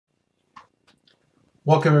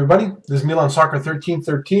Welcome everybody. This is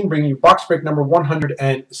Milansoccer1313 bringing you box break number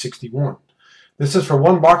 161. This is for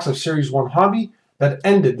one box of Series 1 Hobby that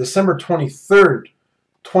ended December 23rd,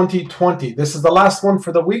 2020. This is the last one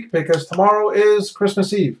for the week because tomorrow is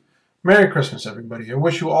Christmas Eve. Merry Christmas everybody. I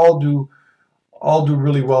wish you all do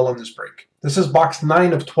really well on this break. This is box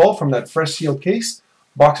 9 of 12 from that fresh sealed case.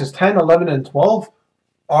 Boxes 10, 11, and 12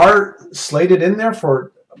 are slated in there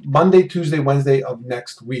for Monday, Tuesday, Wednesday of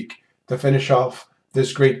next week to finish off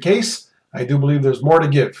this great case. I do believe there's more to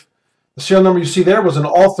give. The serial number you see there was in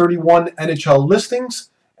all 31 NHL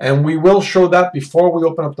listings, and we will show that before we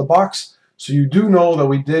open up the box, so you do know that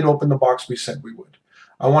we did open the box we said we would.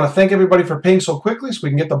 I want to thank everybody for paying so quickly so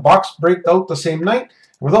we can get the box break out the same night.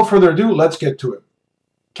 Without further ado, let's get to it.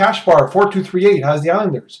 Cash Bar 4238 has the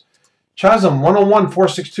Islanders. Chasm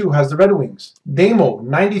 101462 has the Red Wings. Damo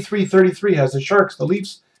 9333 has the Sharks, the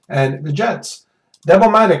Leafs, and the Jets.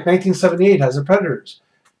 Debomatic 1978 has the Predators.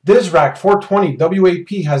 Dizrac 420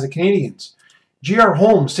 WAP has the Canadians. GR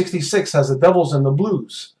Holmes 66 has the Devils and the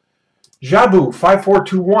Blues. Jabu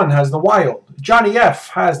 5421 has the Wild. Johnny F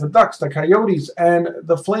has the Ducks, the Coyotes, and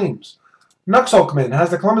the Flames. Nuxalkman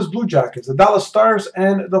has the Columbus Blue Jackets, the Dallas Stars,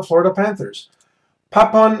 and the Florida Panthers.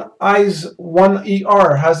 Papon Eyes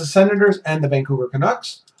 1ER has the Senators and the Vancouver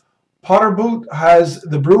Canucks. Potter Boot has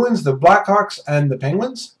the Bruins, the Blackhawks, and the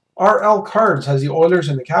Penguins. RL Cards has the Oilers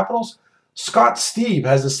and the Capitals. Scott Steve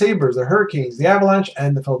has the Sabres, the Hurricanes, the Avalanche,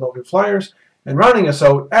 and the Philadelphia Flyers. And rounding us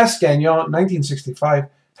out, S. Gagnon 1965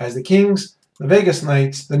 has the Kings, the Vegas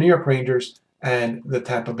Knights, the New York Rangers, and the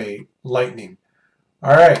Tampa Bay Lightning.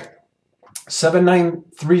 All right,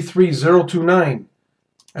 7933029.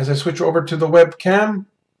 As I switch over to the webcam,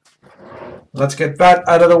 let's get that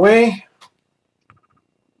out of the way.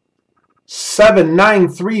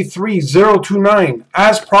 7933029,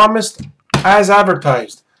 as promised, as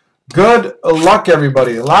advertised. Good luck,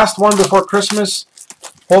 everybody. Last one before Christmas.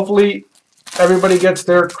 Hopefully, everybody gets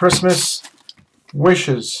their Christmas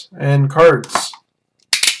wishes and cards.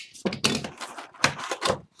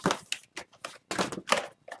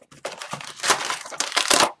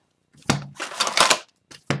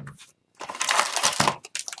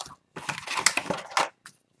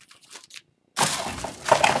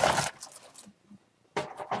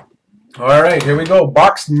 All right, here we go.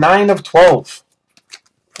 Box 9 of 12.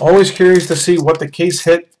 Always curious to see what the case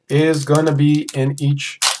hit is going to be in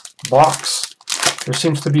each box. There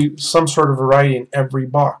seems to be some sort of variety in every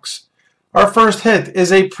box. Our first hit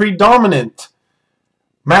is a predominant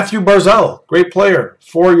Matthew Barzal, great player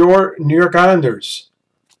for your New York Islanders.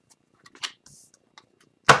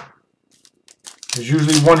 There's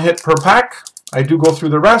usually one hit per pack. I do go through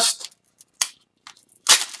the rest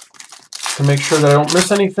to make sure that I don't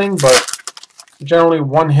miss anything, but generally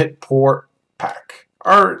one hit per pack.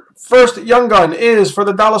 Our first Young Gun is for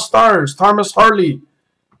the Dallas Stars, Thomas Harley.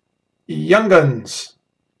 Young Guns.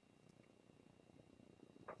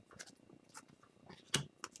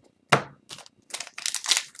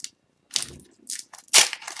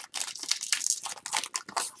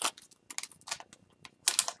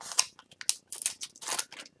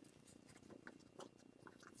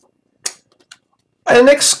 An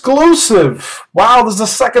exclusive. Wow, this is the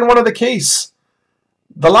second one of the case.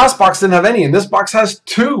 The last box didn't have any, and this box has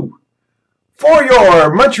 2. For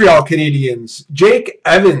your Montreal Canadiens, Jake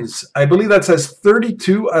Evans. I believe that says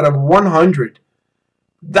 32 out of 100.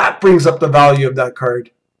 That brings up the value of that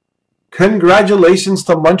card. Congratulations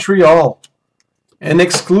to Montreal. An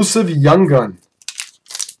exclusive Young Gun.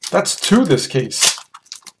 That's 2 this case.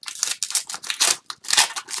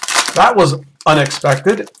 That was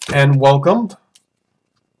unexpected and welcomed.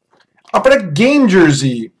 Up at a game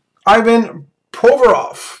jersey, Ivan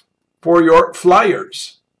Provorov for your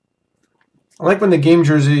Flyers. I like when the game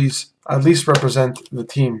jerseys at least represent the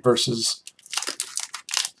team versus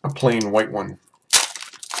a plain white one.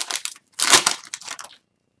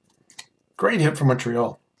 Great hit for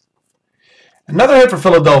Montreal. Another hit for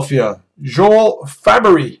Philadelphia, Joel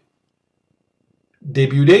Fabry.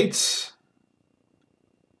 Debut dates.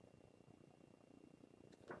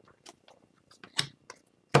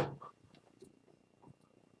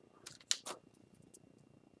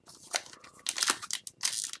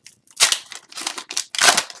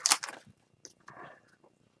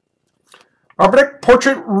 Our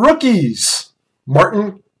portrait rookies,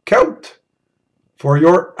 Martin Kaut for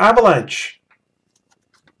your Avalanche.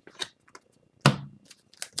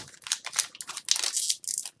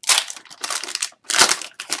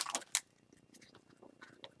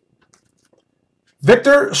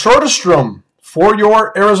 Victor Soderstrom for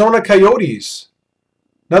your Arizona Coyotes.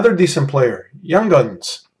 Another decent player, Young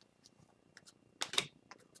Guns.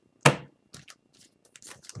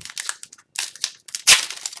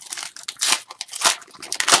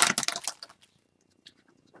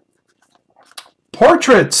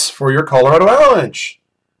 Portraits for your Colorado Avalanche,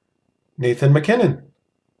 Nathan McKinnon.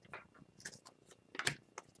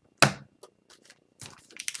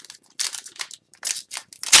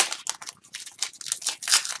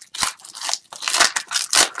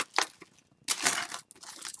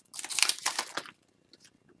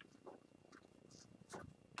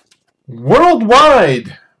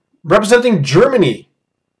 Worldwide, representing Germany,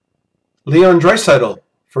 Leon Draisaitl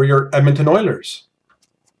for your Edmonton Oilers.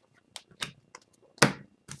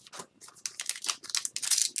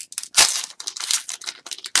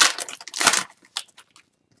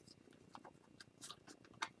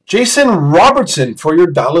 Jason Robertson for your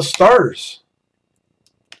Dallas Stars.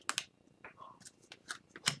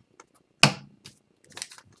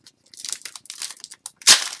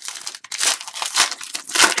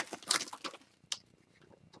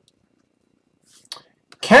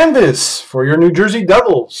 Canvas for your New Jersey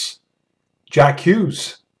Devils, Jack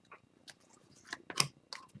Hughes.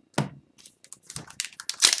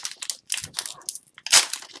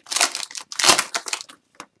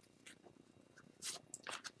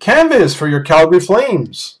 Canvas for your Calgary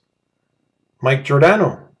Flames, Mike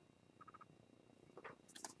Giordano.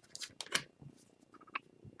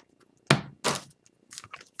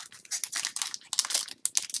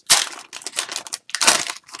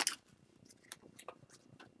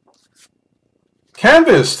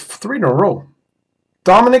 Canvas, 3 in a row.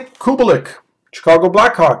 Dominic Kubalik, Chicago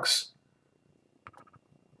Blackhawks.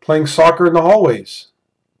 Playing soccer in the hallways.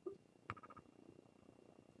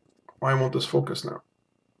 Why won't this focus now?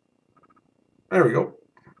 There we go.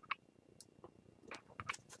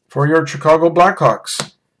 For your Chicago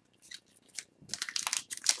Blackhawks.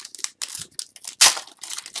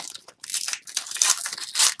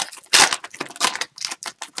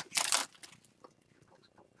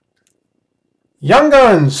 Young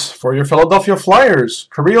Guns for your Philadelphia Flyers,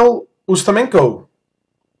 Kirill Ustamenko.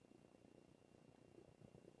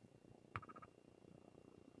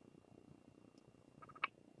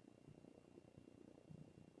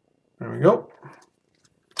 There we go.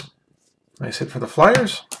 Nice hit for the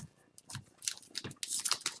Flyers.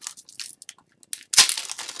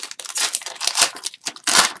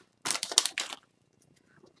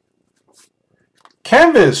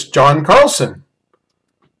 Canvas, John Carlson.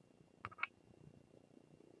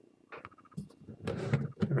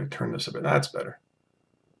 Let me turn this a bit. That's better.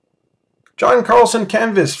 John Carlson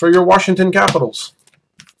canvas for your Washington Capitals.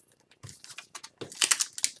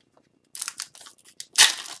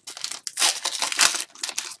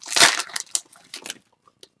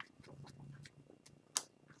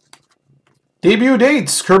 Debut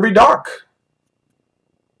dates, Kirby Dach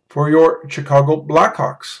for your Chicago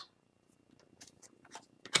Blackhawks.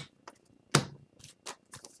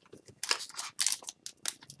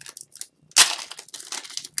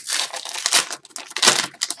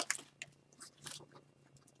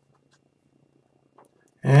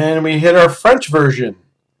 And we hit our French version.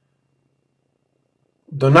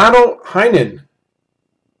 Donato Heinen,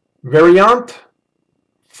 Variant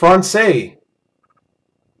Francais.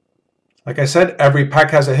 Like I said, every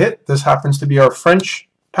pack has a hit. This happens to be our French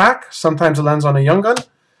pack. Sometimes it lands on a Young Gun.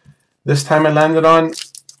 This time it landed on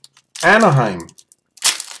Anaheim.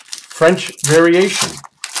 French variation.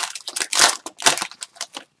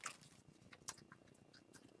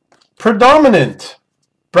 Predominant.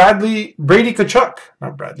 Brady Tkachuk.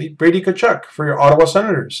 Not Bradley. Brady Tkachuk for your Ottawa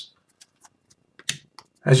Senators.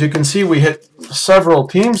 As you can see, we hit several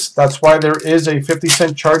teams. That's why there is a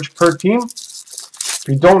 50-cent charge per team. If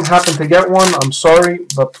you don't happen to get one, I'm sorry,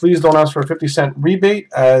 but please don't ask for a 50-cent rebate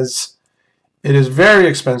as it is very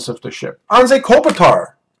expensive to ship. Anze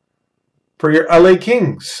Kopitar for your LA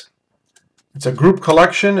Kings. It's a group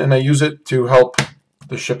collection, and I use it to help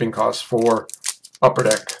the shipping costs for Upper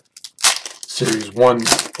Deck Series 1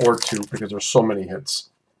 or 2 because there's so many hits.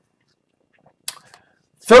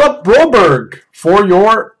 Philip Broberg for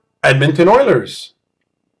your Edmonton Oilers.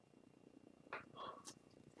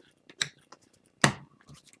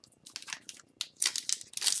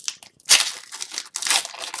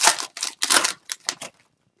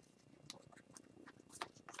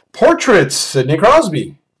 Portraits, Sidney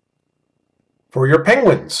Crosby for your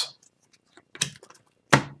Penguins.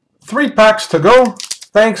 3 packs to go.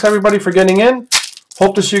 Thanks everybody for getting in.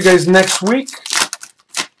 Hope to see you guys next week.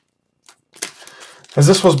 As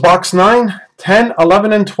this was box 9, 10,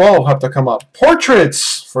 11, and 12 have to come up.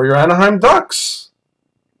 Portraits for your Anaheim Ducks,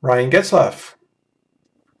 Ryan Getzlaf.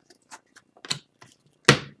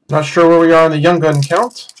 Not sure where we are on the Young Gun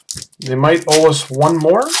count. They might owe us one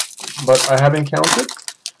more, but I haven't counted.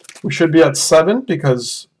 We should be at 7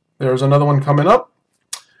 because there's another one coming up.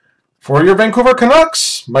 For your Vancouver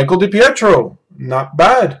Canucks, Canucks, Michael DiPietro. Not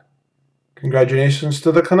bad. Congratulations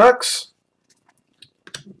to the Canucks.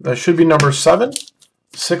 That should be number 7.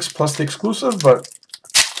 6 plus the exclusive, but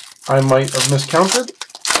I might have miscounted.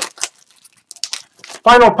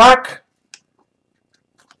 Final pack.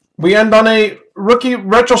 We end on a rookie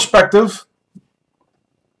retrospective.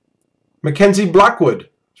 Mackenzie Blackwood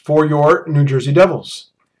for your New Jersey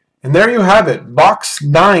Devils. And there you have it. Box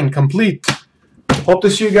 9 complete. Hope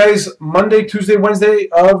to see you guys Monday, Tuesday, Wednesday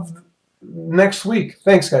of next week.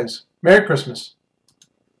 Thanks, guys. Merry Christmas.